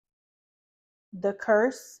The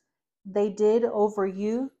curse they did over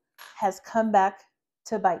you has come back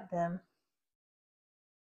to bite them.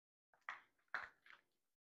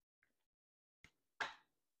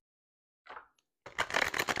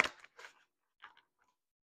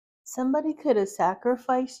 Somebody could have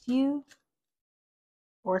sacrificed you,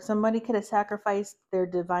 or somebody could have sacrificed their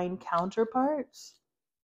divine counterparts.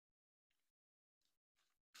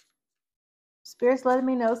 Spirit's letting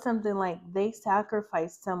me know something like they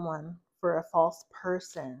sacrificed someone for a false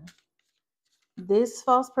person. This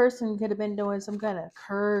false person could have been doing some kind of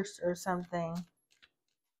curse or something.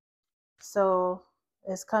 So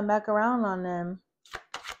it's come back around on them.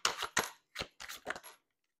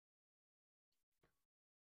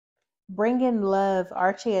 Bring in love,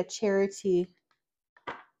 Arche of charity,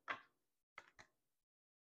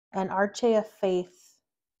 and Arche of faith.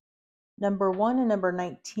 Number 1 and number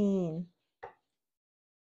 19.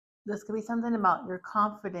 This could be something about your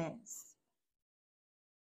confidence.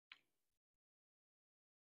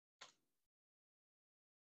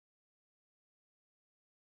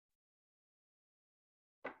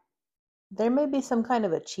 There may be some kind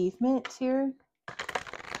of achievement here.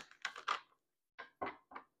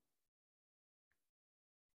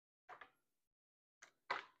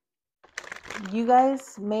 You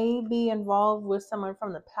guys may be involved with someone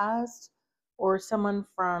from the past or someone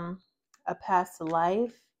from a past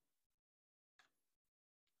life.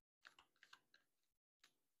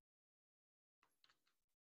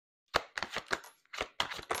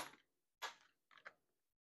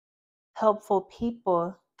 Helpful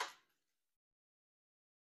people.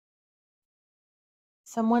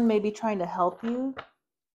 Someone may be trying to help you.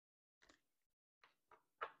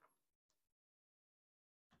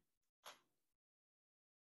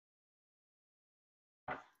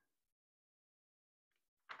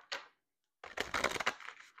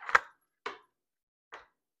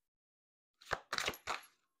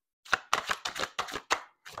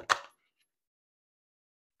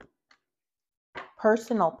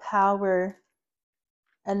 Personal power.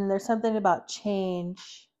 And there's something about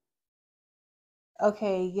change.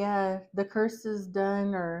 Okay, yeah, the curse is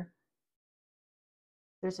done, or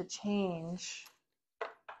there's a change.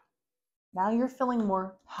 Now you're feeling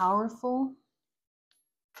more powerful.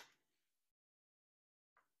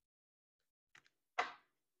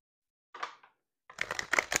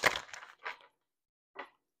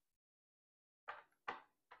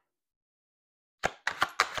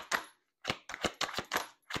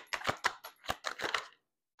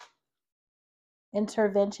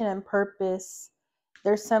 Intervention and purpose.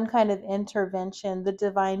 There's some kind of intervention. The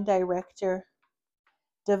divine director.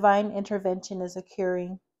 Divine intervention is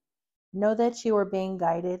occurring. Know that you are being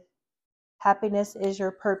guided. Happiness is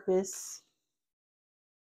your purpose.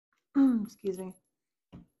 Excuse me.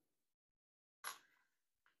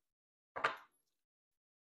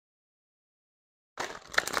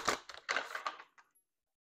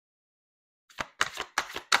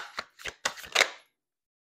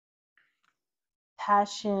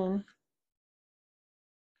 Passion.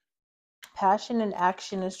 Passion and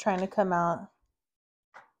action is trying to come out.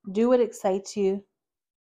 Do what excites you.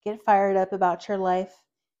 Get fired up about your life.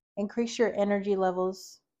 Increase your energy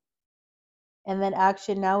levels. And then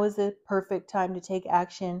action. Now is the perfect time to take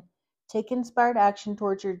action. Take inspired action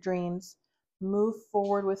towards your dreams. Move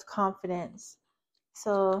forward with confidence.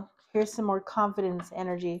 So here's some more confidence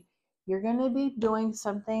energy. You're going to be doing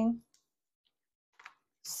something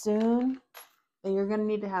soon, and you're going to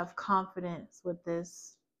need to have confidence with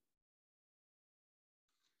this.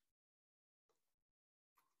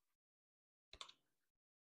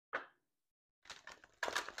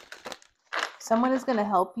 Someone is going to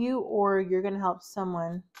help you, or you're going to help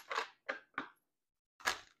someone.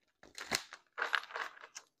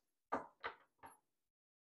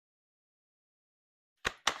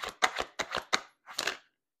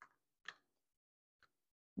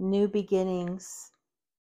 New beginnings.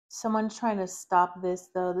 Someone's trying to stop this,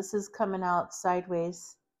 though. This is coming out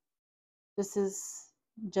sideways. This is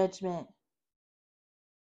judgment.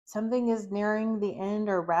 Something is nearing the end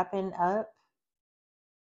or wrapping up.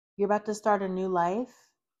 You're about to start a new life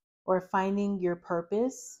or finding your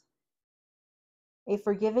purpose. A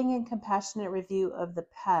forgiving and compassionate review of the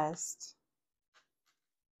past.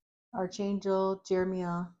 Archangel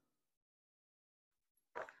Jeremiah.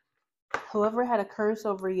 Whoever had a curse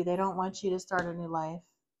over you, they don't want you to start a new life.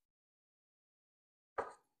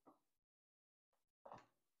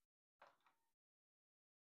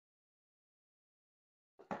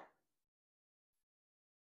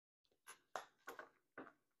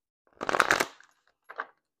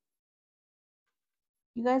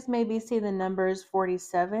 You guys maybe see the numbers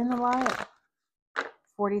 47 a lot.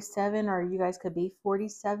 47, or you guys could be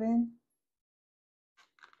 47.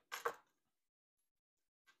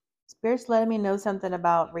 Spirit's letting me know something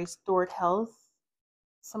about restored health.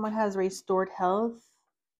 Someone has restored health,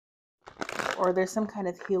 or there's some kind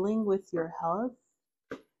of healing with your health.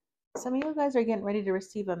 Some of you guys are getting ready to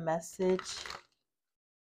receive a message.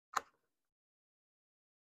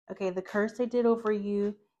 Okay, the curse they did over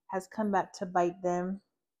you has come back to bite them.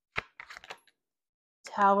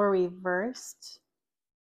 Tower reversed.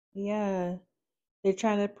 Yeah. They're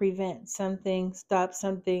trying to prevent something, stop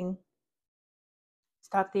something.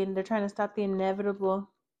 They're trying to stop the inevitable.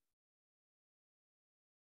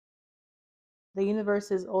 The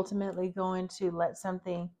universe is ultimately going to let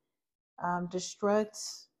something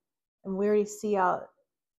destruct. And we already see how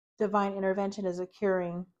divine intervention is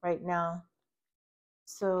occurring right now.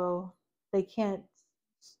 So they can't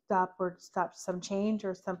stop some change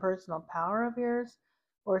or some personal power of yours,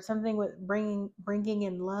 or something with bringing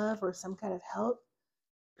in love or some kind of help.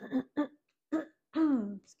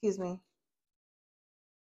 Excuse me.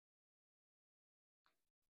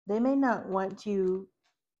 They may not want you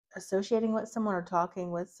associating with someone or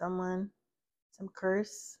talking with someone. Some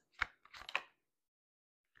curse.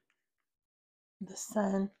 The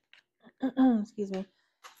sun. Excuse me.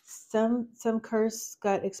 Some curse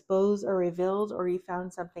got exposed or revealed, or you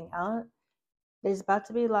found something out. There's about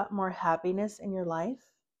to be a lot more happiness in your life.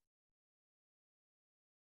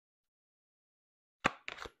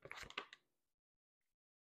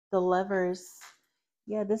 The Lovers.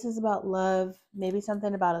 Yeah, this is about love. Maybe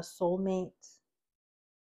something about a soulmate.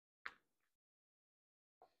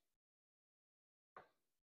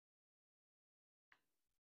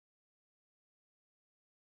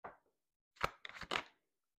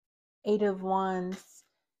 Eight of Wands.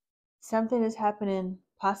 Something is happening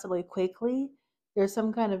possibly quickly. There's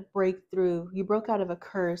some kind of breakthrough. You broke out of a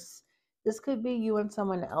curse. This could be you and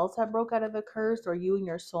someone else that broke out of a curse, or you and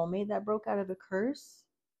your soulmate that broke out of a curse.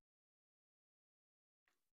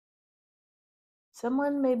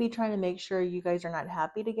 Someone may be trying to make sure you guys are not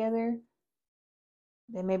happy together.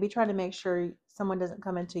 They may be trying to make sure someone doesn't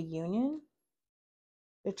come into union.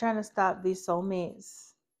 They're trying to stop these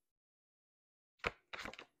soulmates.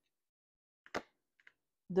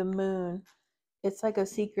 The Moon. It's like a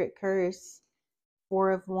secret curse.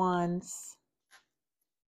 Four of Wands.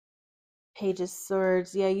 Page of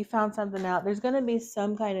Swords. Yeah, you found something out. There's going to be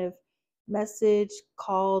some kind of message,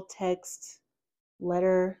 call, text,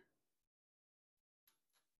 letter.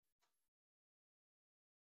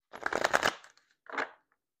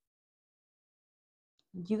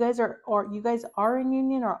 You guys are in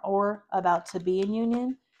union, or about to be in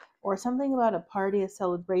union, or something about a party, a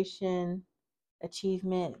celebration,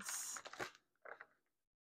 achievements.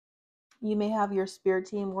 You may have your spirit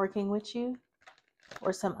team working with you,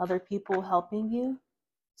 or some other people helping you,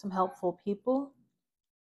 some helpful people.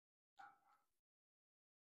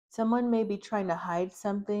 Someone may be trying to hide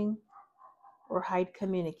something or hide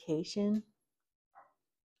communication.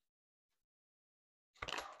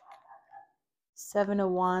 Seven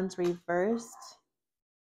of Wands reversed.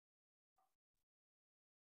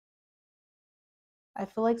 I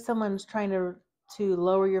feel like someone's trying to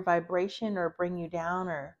lower your vibration or bring you down,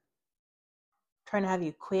 or trying to have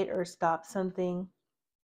you quit or stop something.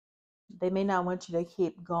 They may not want you to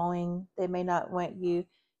keep going. They may not want you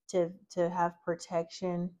to have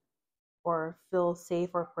protection or feel safe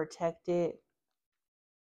or protected.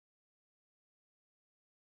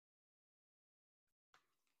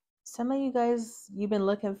 Some of you guys, you've been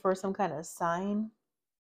looking for some kind of sign.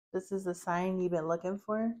 This is the sign you've been looking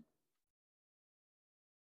for.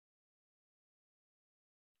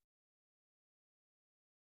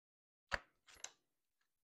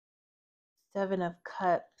 Seven of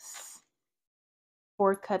Cups.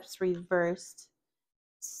 Four Cups reversed.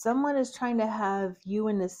 Someone is trying to have you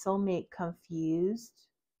and the soulmate confused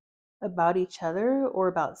about each other or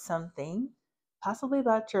about something, possibly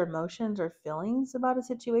about your emotions or feelings about a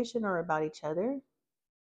situation or about each other.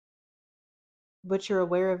 But you're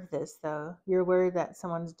aware of this, though. You're aware that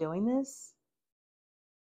someone's doing this.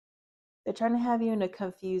 They're trying to have you in a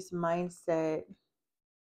confused mindset.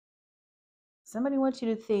 Somebody wants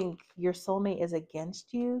you to think your soulmate is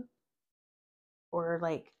against you, or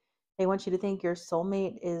like they want you to think your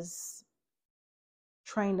soulmate is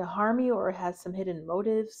trying to harm you or has some hidden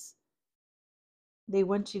motives. They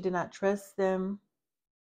want you to not trust them.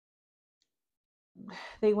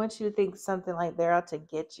 They want you to think something like they're out to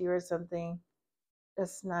get you or something.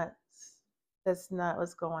 That's not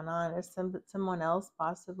what's going on. It's someone else,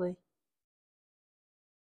 possibly.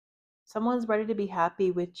 Someone's ready to be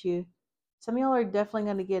happy with you. Some of y'all are definitely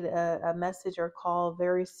going to get a message or call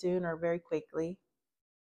very soon or very quickly.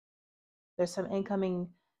 There's some incoming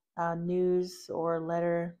news or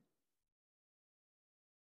letter.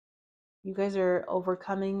 You guys are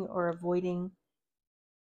overcoming or avoiding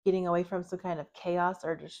getting away from some kind of chaos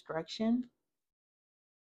or destruction.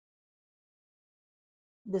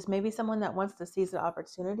 This may be someone that wants to seize the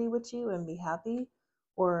opportunity with you and be happy,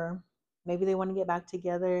 or maybe they want to get back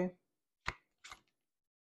together.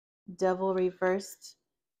 Devil reversed,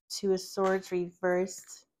 Two of Swords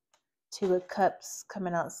reversed, Two of Cups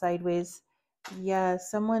coming out sideways. Yeah,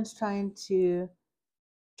 someone's trying to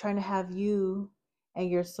have you and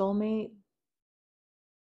your soulmate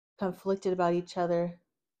conflicted about each other.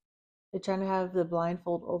 They're trying to have the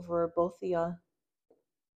blindfold over both of y'all.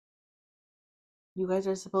 You guys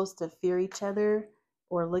are supposed to fear each other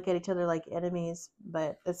or look at each other like enemies,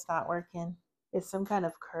 but it's not working. It's some kind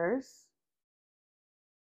of curse.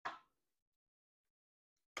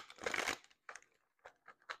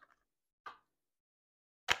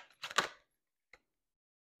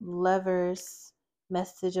 Lovers,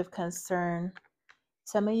 message of concern.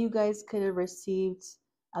 Some of you guys could have received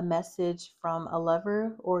a message from a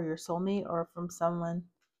lover or your soulmate or from someone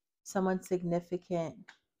significant.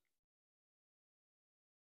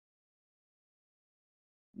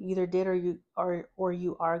 You either did or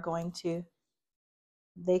you are going to.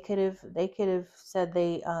 They could have said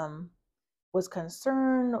they was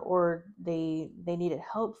concerned, or they needed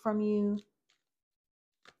help from you,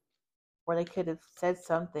 or they could have said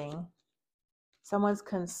something. Someone's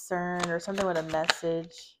concerned or something with a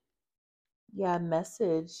message. Yeah,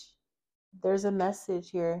 message. There's a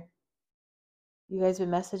message here. You guys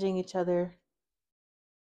been messaging each other.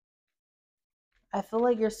 I feel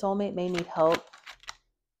like your soulmate may need help.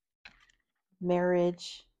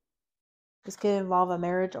 Marriage. This could involve a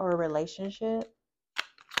marriage or a relationship.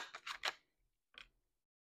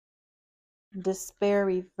 Despair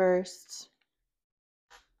reversed.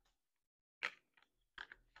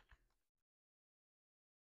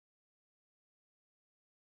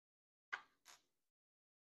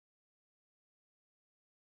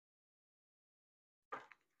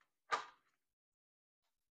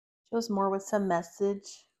 Shows more with some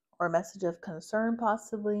message or a message of concern,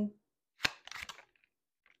 possibly.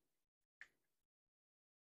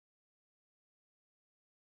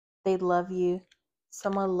 They love you.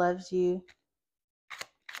 Someone loves you.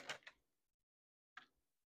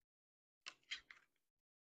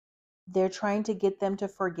 They're trying to get them to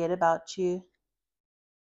forget about you.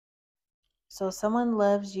 So someone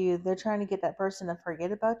loves you. They're trying to get that person to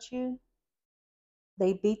forget about you.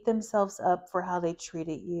 They beat themselves up for how they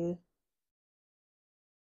treated you.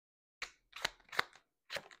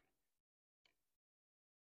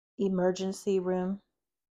 Emergency room.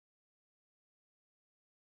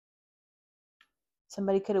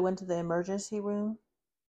 Somebody could have went to the emergency room.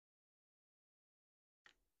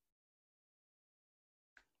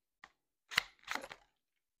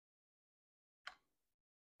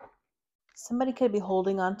 Somebody could be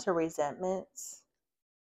holding on to resentments.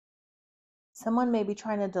 Someone may be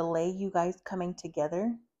trying to delay you guys coming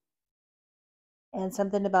together. And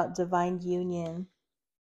something about divine union.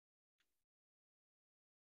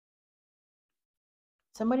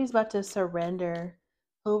 Somebody's about to surrender.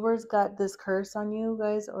 Whoever's got this curse on you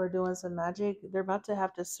guys or doing some magic, they're about to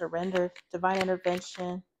have to surrender. Divine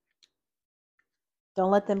intervention.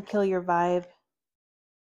 Don't let them kill your vibe.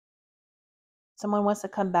 Someone wants to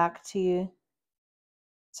come back to you.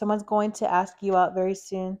 Someone's going to ask you out very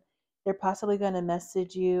soon. They're possibly going to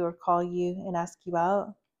message you or call you and ask you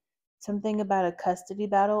out. Something about a custody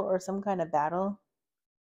battle or some kind of battle.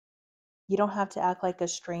 You don't have to act like a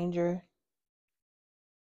stranger.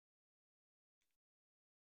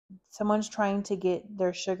 Someone's trying to get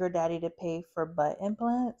their sugar daddy to pay for butt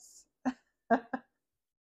implants.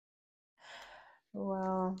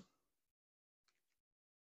 Wow.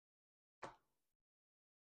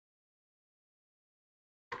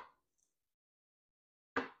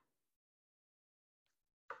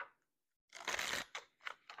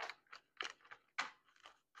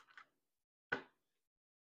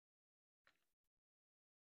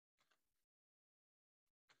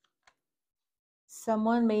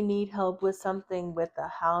 Someone may need help with something with a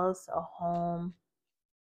house, a home.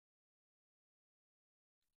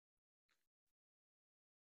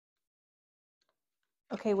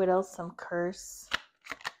 Okay, what else? Some curse.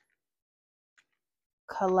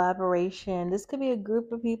 Collaboration. This could be a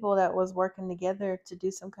group of people that was working together to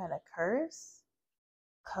do some kind of curse.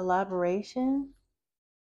 Collaboration.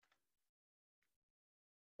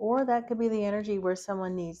 Or that could be the energy where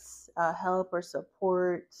someone needs help or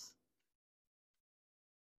support.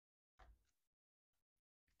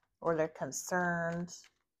 Or they're concerned.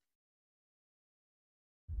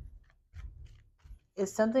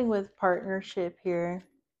 It's something with partnership here.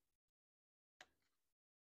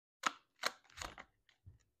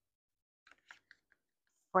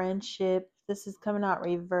 Friendship. This is coming out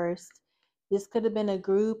reversed. This could have been a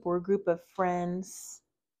group or a group of friends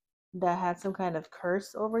that had some kind of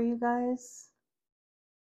curse over you guys.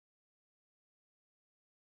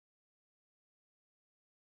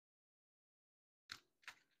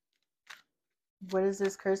 What is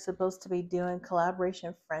this curse supposed to be doing?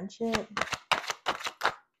 Collaboration, friendship?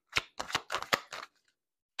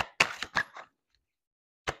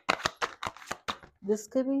 This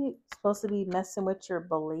could be supposed to be messing with your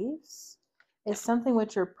beliefs. It's something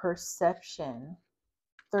with your perception.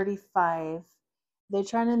 35. They're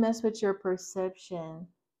trying to mess with your perception.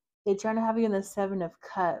 They're trying to have you in the Seven of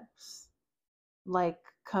Cups, like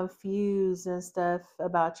confused and stuff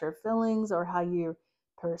about your feelings or how you're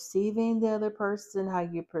perceiving the other person, how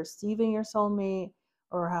you're perceiving your soulmate,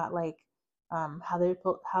 or how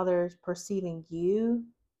they're perceiving you.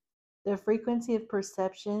 The frequency of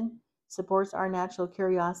perception supports our natural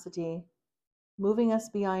curiosity, moving us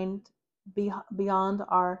beyond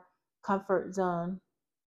our comfort zone.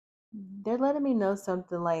 They're letting me know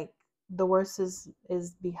something like the worst is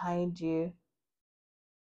behind you.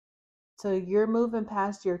 So you're moving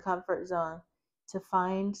past your comfort zone to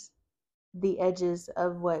find the edges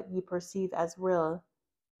of what you perceive as real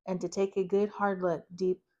and to take a good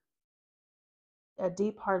deep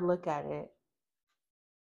hard look at it.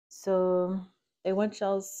 So they want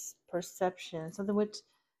y'all's perception, something with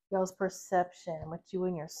y'all's perception, with you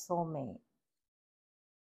and your soulmate.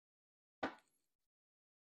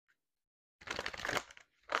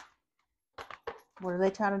 What are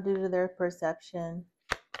they trying to do to their perception?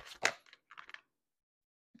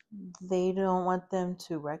 They don't want them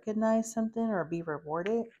to recognize something or be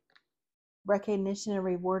rewarded. Recognition and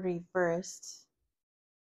reward reversed.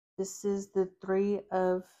 This is the Three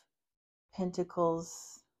of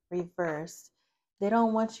Pentacles reversed. They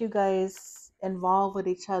don't want you guys involved with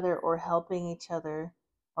each other or helping each other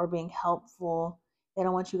or being helpful. They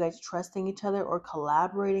don't want you guys trusting each other or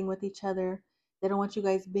collaborating with each other. They don't want you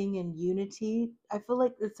guys being in unity. I feel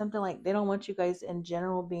like it's something like they don't want you guys in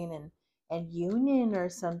general being in union or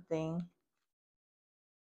something.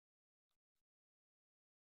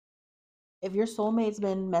 If your soulmate's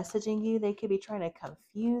been messaging you, they could be trying to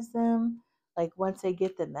confuse them. Like once they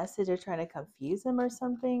get the message, they're trying to confuse them or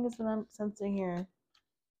something. Is what I'm sensing here.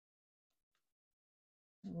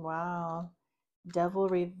 Wow. Devil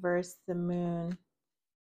reverse the moon.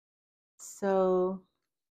 So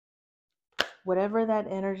whatever that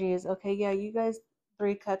energy is, okay, yeah, you guys,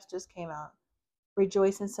 Three Cups just came out.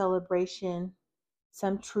 Rejoice and celebration.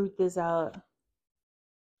 Some truth is out.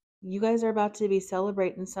 You guys are about to be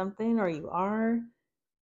celebrating something, or you are.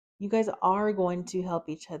 You guys are going to help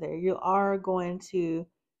each other. You are going to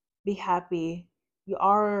be happy. You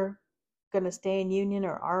are going to stay in union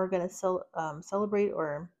or are going to celebrate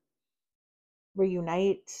or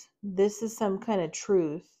reunite. This is some kind of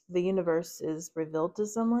truth the universe is revealed to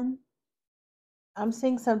someone. I'm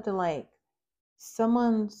seeing something like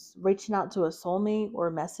someone's reaching out to a soulmate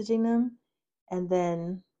or messaging them, and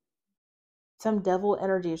then some devil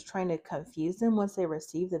energy is trying to confuse them once they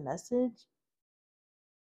receive the message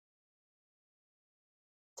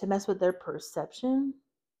to mess with their perception.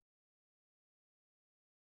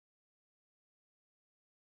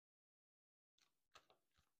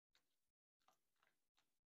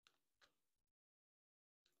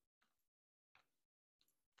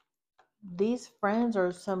 These friends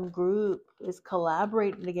or some group is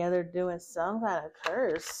collaborating together doing some kind of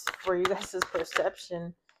curse for you guys'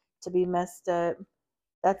 perception to be messed up.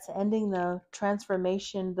 That's ending the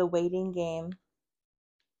transformation, the waiting game.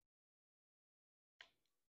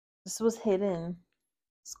 This was hidden.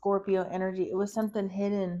 Scorpio energy. It was something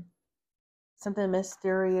hidden, something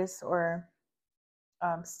mysterious or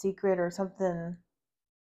secret or something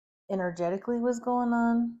energetically was going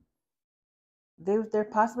on. They're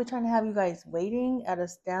possibly trying to have you guys waiting at a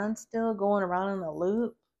standstill, going around in a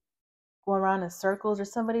loop, going around in circles, or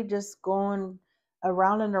somebody just going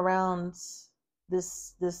around and around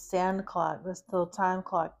this sand clock, this little time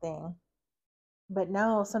clock thing. But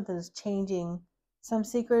now something's changing. Some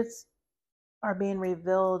secrets are being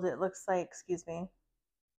revealed. It looks like, excuse me,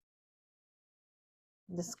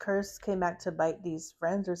 this curse came back to bite these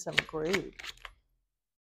friends or some group.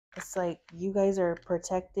 It's like you guys are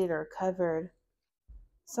protected or covered.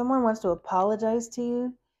 Someone wants to apologize to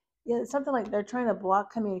you. Yeah, it's something like they're trying to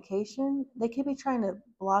block communication. They could be trying to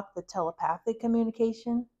block the telepathic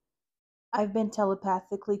communication. I've been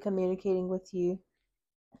telepathically communicating with you.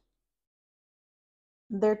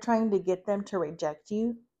 They're trying to get them to reject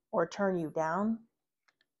you or turn you down.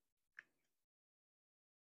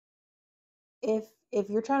 If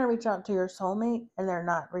you're trying to reach out to your soulmate and they're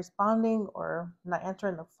not responding or not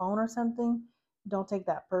answering the phone or something, don't take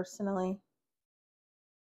that personally.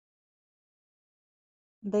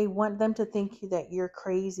 They want them to think that you're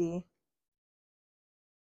crazy.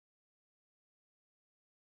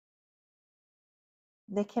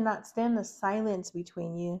 They cannot stand the silence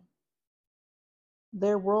between you.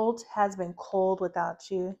 Their world has been cold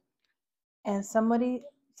without you. And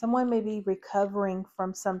someone may be recovering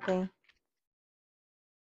from something.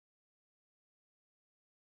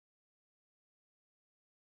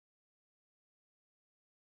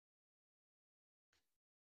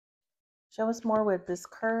 Show us more with this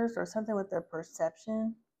curse or something with their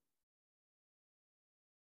perception.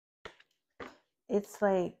 It's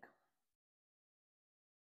like,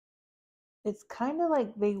 it's kind of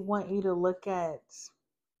like they want you to look at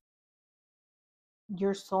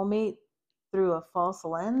your soulmate through a false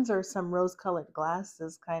lens or some rose-colored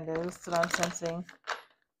glasses, kind of. That's what I'm sensing.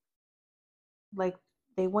 Like,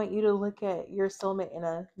 they want you to look at your soulmate in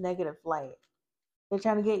a negative light. They're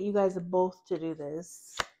trying to get you guys both to do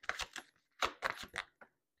this.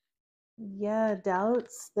 Yeah,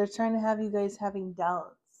 doubts. They're trying to have you guys having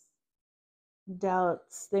doubts.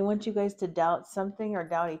 Doubts. They want you guys to doubt something or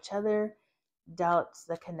doubt each other. Doubts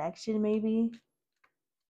the connection, maybe.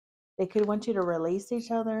 They could want you to release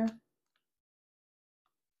each other.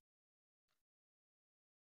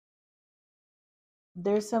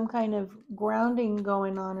 There's some kind of grounding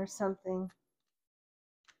going on or something.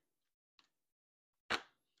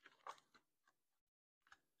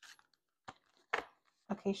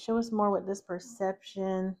 Okay, show us more with this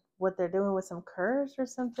perception. What they're doing with some curves or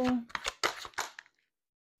something.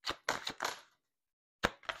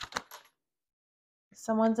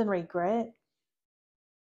 Someone's in regret.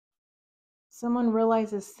 Someone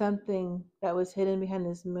realizes something that was hidden behind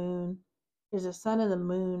this moon. There's a sun and the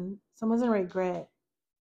moon. Someone's in regret.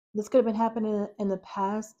 This could have been happening in the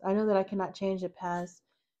past. I know that I cannot change the past.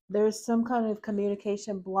 There's some kind of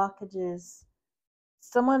communication blockages.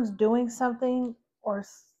 Someone's doing something or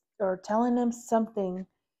telling them something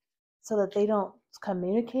so that they don't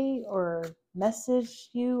communicate or message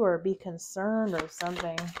you or be concerned or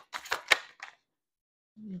something.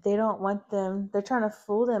 They don't want them. They're trying to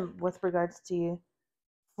fool them with regards to you.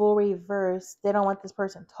 Full reverse. They don't want this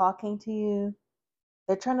person talking to you.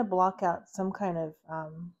 They're trying to block out some kind of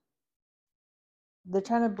they're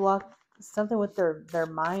trying to block something with their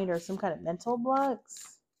mind or some kind of mental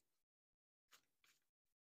blocks.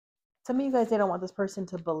 Some of you guys, they don't want this person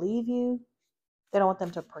to believe you. They don't want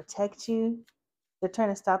them to protect you. They're trying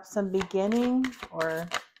to stop some beginning or,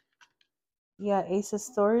 yeah, Ace of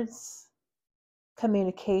Swords.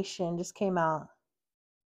 Communication just came out.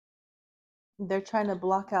 They're trying to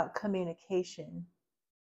block out communication.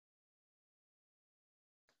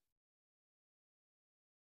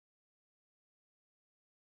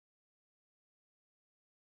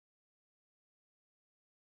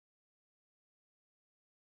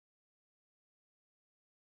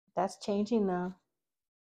 That's changing now.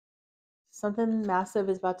 Something massive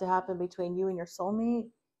is about to happen between you and your soulmate.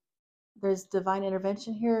 There's divine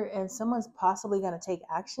intervention here, and someone's possibly going to take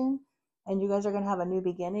action, and you guys are going to have a new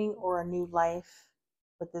beginning or a new life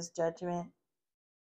with this judgment.